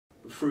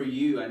for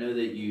you, I know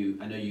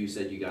you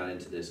said you got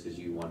into this because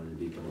you wanted to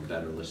become a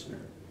better listener.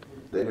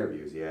 The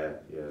interviews, yeah,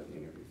 the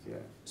interviews, yeah.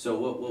 So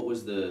what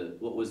was the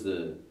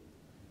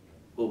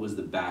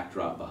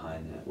backdrop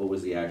behind that? What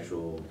was the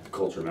actual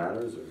Culture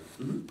Matters? Or?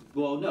 Mm-hmm.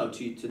 Well, no,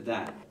 to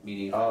that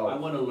meaning. Oh. I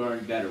want to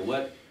learn better.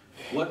 What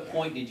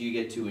point did you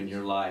get to in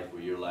your life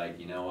where you're like,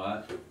 you know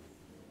what?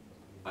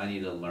 I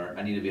need to learn.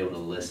 I need to be able to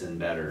listen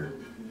better.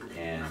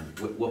 And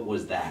what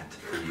was that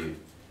for you?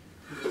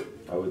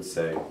 I would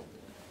say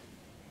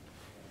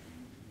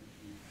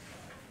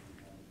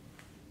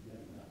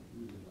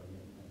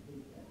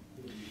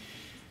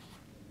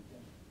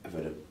I've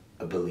had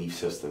a belief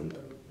system.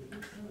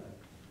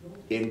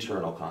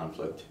 Internal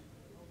conflict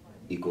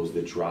equals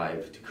the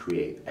drive to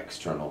create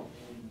external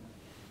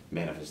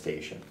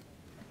manifestation.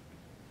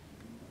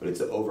 But it's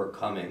the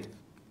overcoming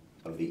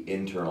of the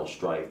internal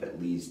strife that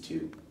leads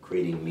to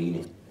creating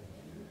meaning.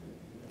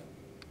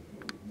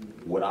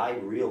 What I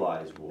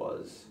realized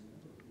was,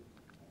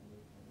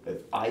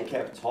 if I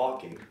kept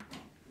talking,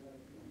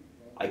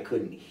 I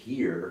couldn't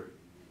hear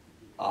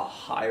a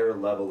higher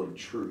level of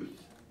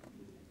truth,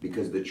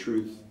 because the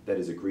truth that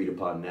is agreed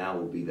upon now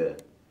will be the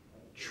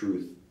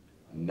truth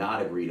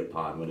not agreed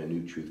upon when a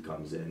new truth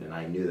comes in. And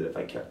I knew that if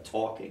I kept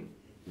talking,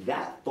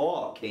 that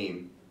thought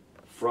came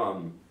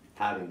from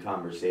having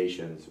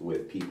conversations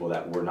with people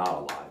that were not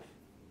alive,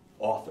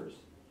 authors.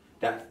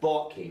 That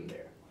thought came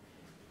there.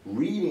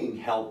 Reading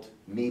helped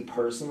me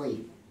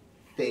personally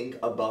think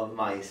above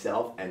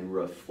myself and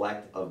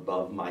reflect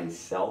above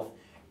myself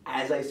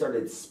as I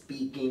started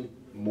speaking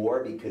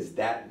more, because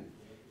that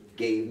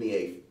gave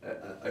me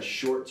a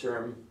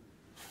short-term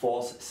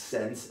false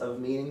sense of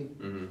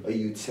meaning, a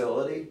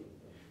utility,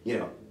 you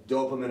know,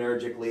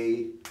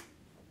 dopaminergically,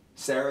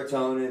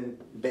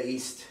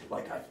 serotonin-based,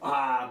 like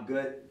I'm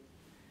good.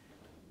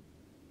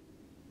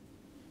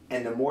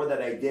 And the more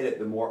that I did it,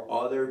 the more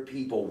other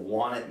people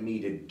wanted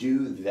me to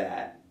do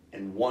that.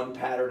 And one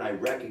pattern I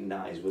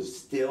recognized was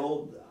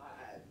still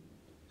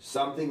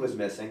something was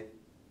missing.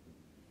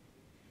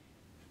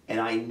 And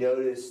I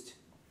noticed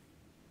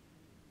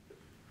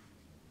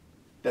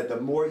that the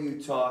more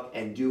you talk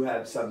and do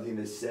have something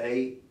to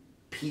say,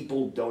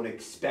 people don't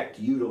expect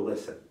you to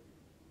listen.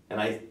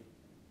 And I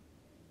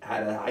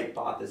had a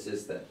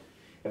hypothesis that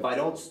if I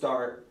don't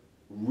start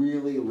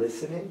really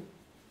listening,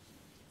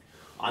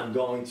 I'm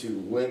going to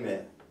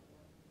limit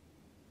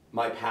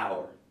my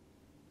power.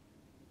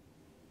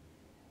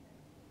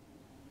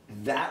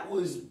 That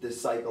was the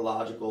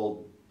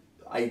psychological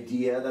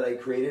idea that I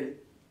created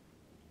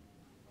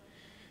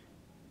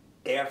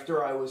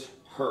after I was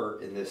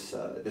hurt in this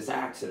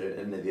accident,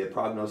 and the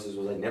prognosis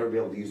was I'd never be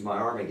able to use my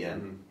arm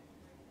again.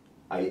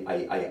 I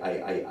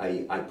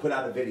put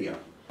out a video.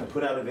 I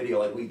put out a video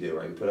like we do,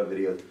 right? We put out a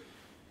video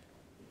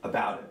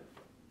about it.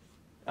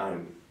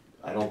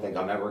 I don't think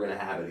I'm ever going to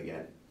have it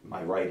again.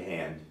 My right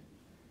hand.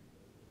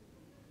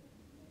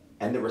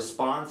 And the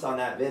response on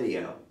that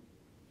video,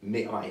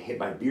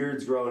 my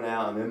beard's growing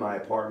out, I'm in my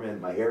apartment,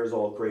 my hair's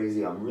all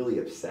crazy, I'm really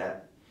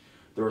upset.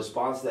 The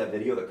response to that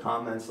video, the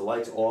comments, the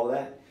likes, all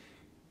that,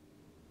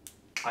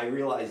 I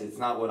realized it's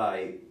not what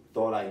I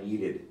thought I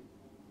needed.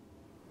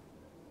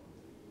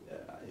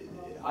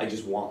 I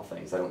just want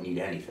things, I don't need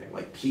anything.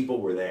 Like,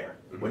 people were there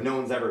when no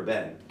one's ever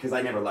been, because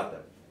I never left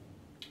them.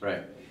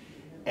 Right.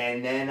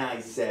 And then I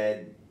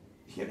said,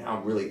 you know,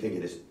 I'm really thinking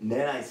this. And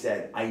then I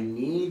said,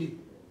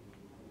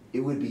 it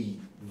would be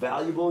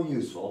valuable and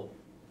useful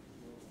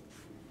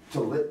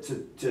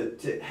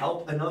to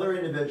help another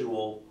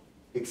individual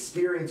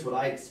experience what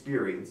I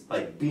experienced,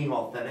 like being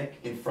authentic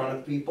in front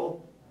of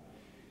people.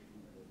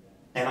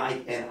 And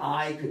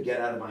I could get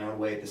out of my own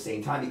way at the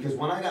same time, because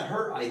when I got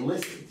hurt, I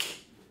listened.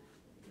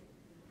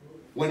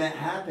 When it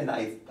happened,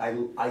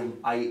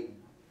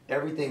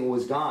 everything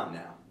was gone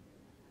now.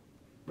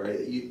 Right?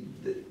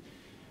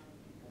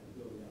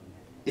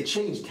 It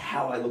changed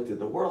how I looked at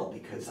the world,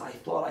 because I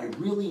thought I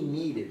really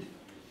needed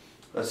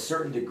a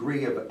certain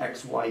degree of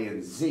X, Y,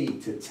 and Z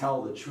to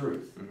tell the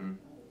truth.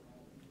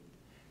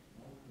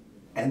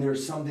 And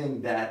there's a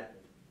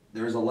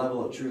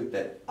level of truth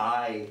that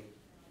I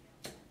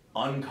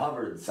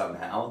uncovered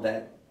somehow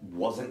that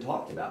wasn't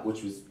talked about,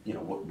 which was, you know,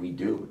 what we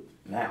do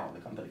now in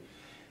the company.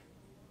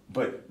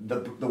 But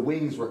the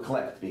wings were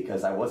clipped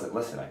because I wasn't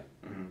listening.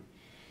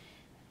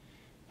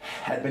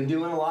 Had been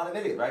doing a lot of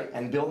videos, right,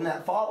 and building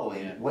that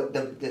following. Yeah. What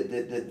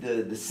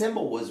the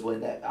symbol was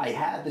when I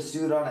had the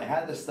suit on, I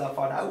had the stuff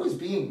on. I was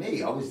being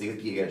me. I was the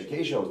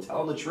education. I was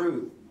telling the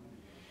truth.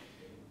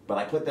 But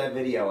I put that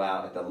video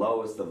out at the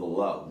lowest of the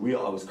low.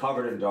 I was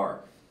covered in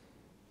dark,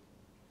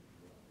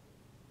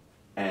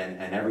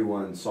 and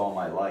everyone saw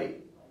my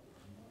light,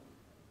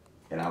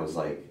 and I was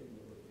like,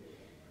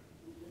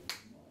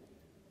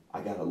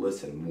 I gotta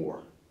listen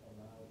more.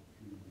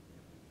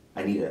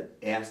 I need to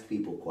ask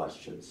people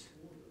questions.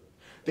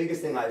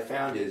 Biggest thing I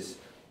found is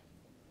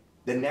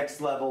the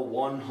next level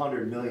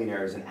 100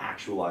 millionaire is an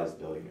actualized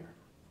billionaire.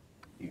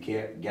 You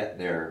can't get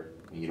there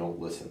when you don't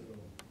listen.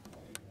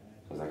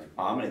 I was like,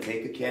 I'm going to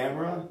take a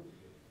camera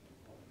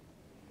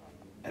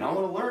and I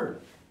want to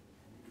learn.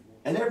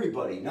 And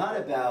everybody, not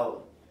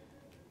about,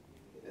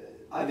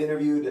 I've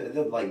interviewed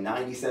like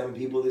 97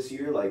 people this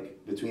year,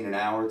 like between an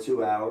hour,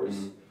 2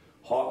 hours,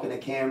 hawking a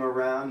camera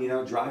around, you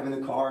know, driving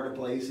the car to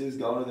places,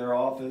 going to their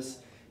office,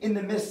 in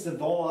the midst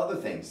of all other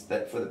things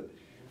that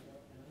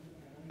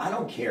I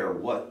don't care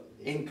what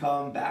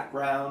income,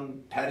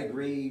 background,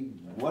 pedigree,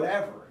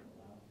 whatever.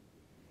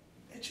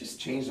 It just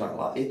changed my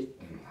life.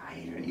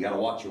 You gotta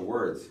watch your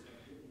words.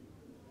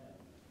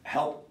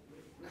 Help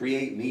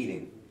create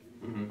meaning.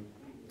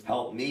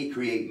 Help me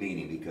create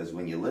meaning, because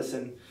when you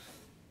listen,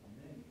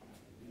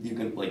 you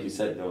can, like you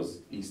said, that was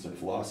Eastern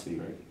philosophy,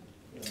 right?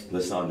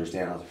 Listen,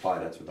 understand, how to apply.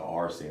 That's what the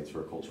R stands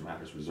for. Culture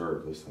Matters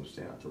Reserve. Listen,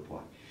 understand, how to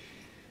apply.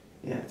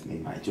 Yeah, it's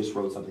me. I just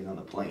wrote something on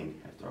the plane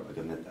after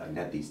I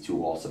met these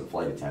two awesome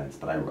flight attendants.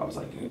 But I was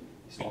like,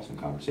 it's an awesome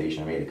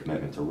conversation. I made a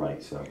commitment to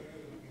write. So,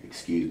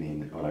 excuse me.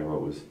 And what I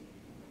wrote was,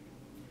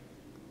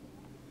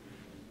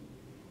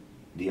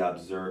 the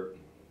observed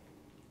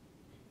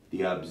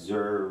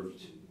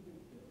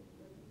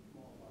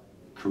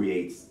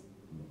creates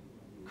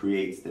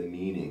the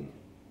meaning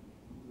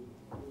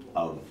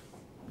of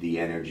the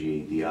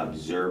energy the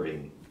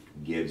observing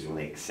gives when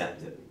they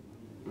accept it.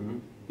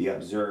 The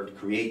observed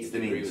creates the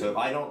meaning. So if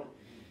I don't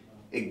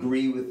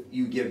agree with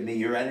you giving me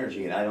your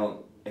energy and I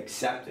don't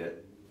accept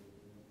it,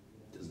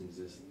 it doesn't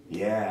exist.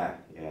 Yeah.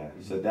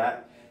 So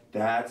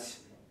that's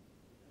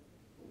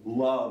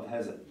love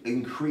has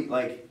increased.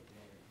 Like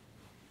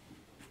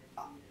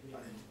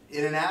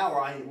in an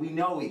hour, we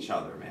know each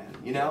other, man.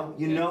 You know,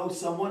 you know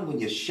someone when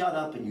you shut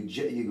up and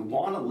you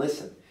want to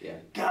listen. Yeah.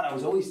 God, I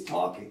was always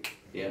talking.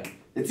 Yeah.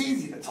 It's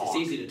easy to talk. It's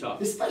easy to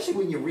talk. Especially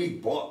when you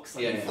read books.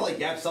 Like, you feel like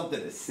you have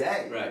something to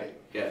say. Right.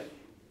 Yeah.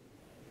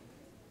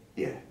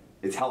 Yeah.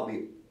 It's helped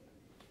me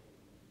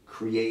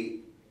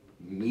create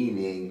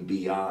meaning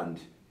beyond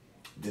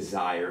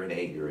desire and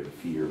anger and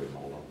fear and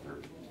all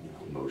other,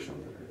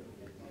 emotions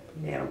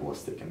that are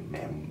animalistic and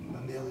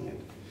mammalian.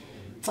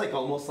 It's like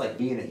almost like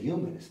being a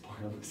human is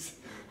part of us.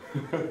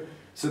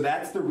 So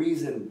that's the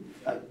reason.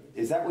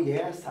 Is that what you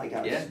asked? I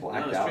got just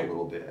blacked out a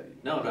little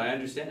bit. No, but I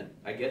understand.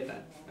 I get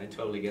that. I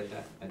totally get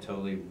that. I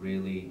totally,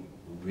 really,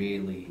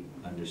 really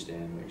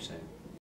understand what you're saying.